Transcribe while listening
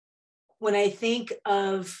when I think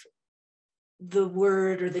of the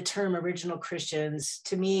word or the term original Christians,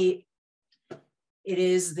 to me, it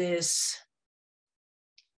is this,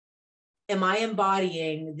 am I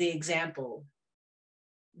embodying the example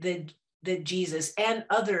that Jesus and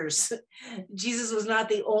others, Jesus was not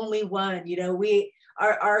the only one,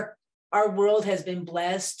 our world has been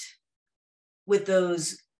blessed with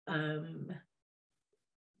those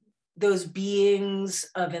beings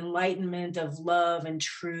of enlightenment, of love and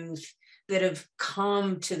truth that have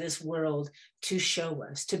come to this world to show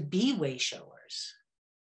us, to be wayshowers.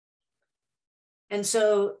 And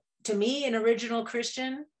so to me, an original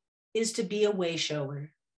Christian is to be a wayshower.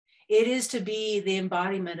 It is to be the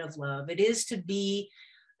embodiment of love. It is to be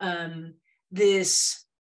this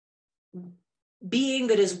being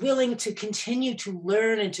that is willing to continue to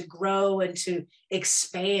learn and to grow and to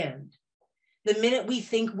expand. The minute we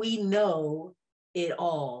think we know it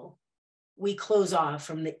all, we close off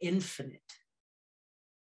from the infinite.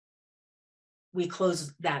 We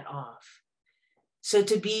close that off. So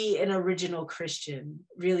to be an original Christian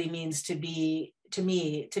really means to be, to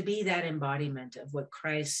me, to be that embodiment of what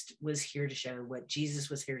Christ was here to show, what Jesus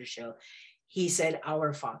was here to show. He said,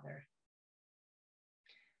 our Father.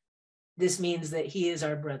 This means that he is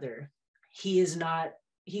our brother. He was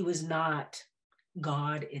not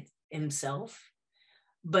God himself,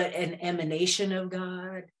 but an emanation of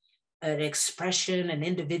God, an expression, an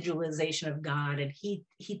individualization of God. And he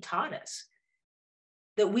taught us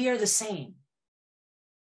that we are the same.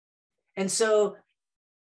 And so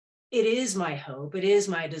it is my hope, it is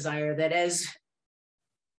my desire that as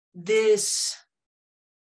this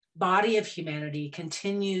body of humanity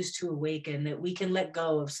continues to awaken, that we can let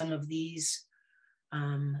go of some of these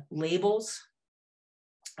labels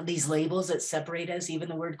that separate us. Even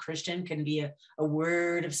the word Christian can be a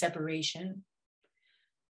word of separation.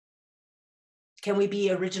 Can we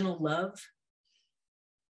be original love?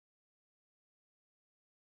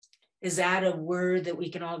 Is that a word that we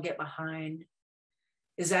can all get behind?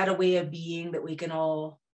 Is that a way of being that we can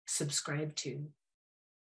all subscribe to?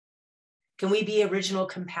 Can we be original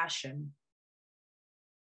compassion?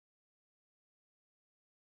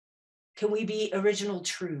 Can we be original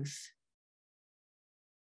truth?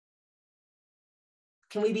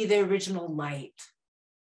 Can we be the original light?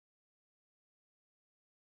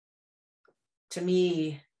 To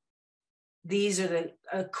me, these are the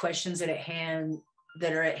questions that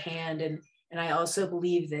are at hand. And I also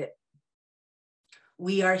believe that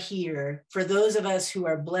we are here for those of us who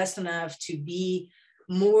are blessed enough to be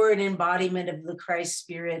more an embodiment of the Christ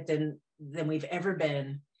spirit than we've ever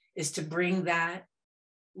been, is to bring that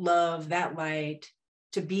love, that light,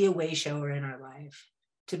 to be a wayshower in our life,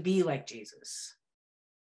 to be like Jesus.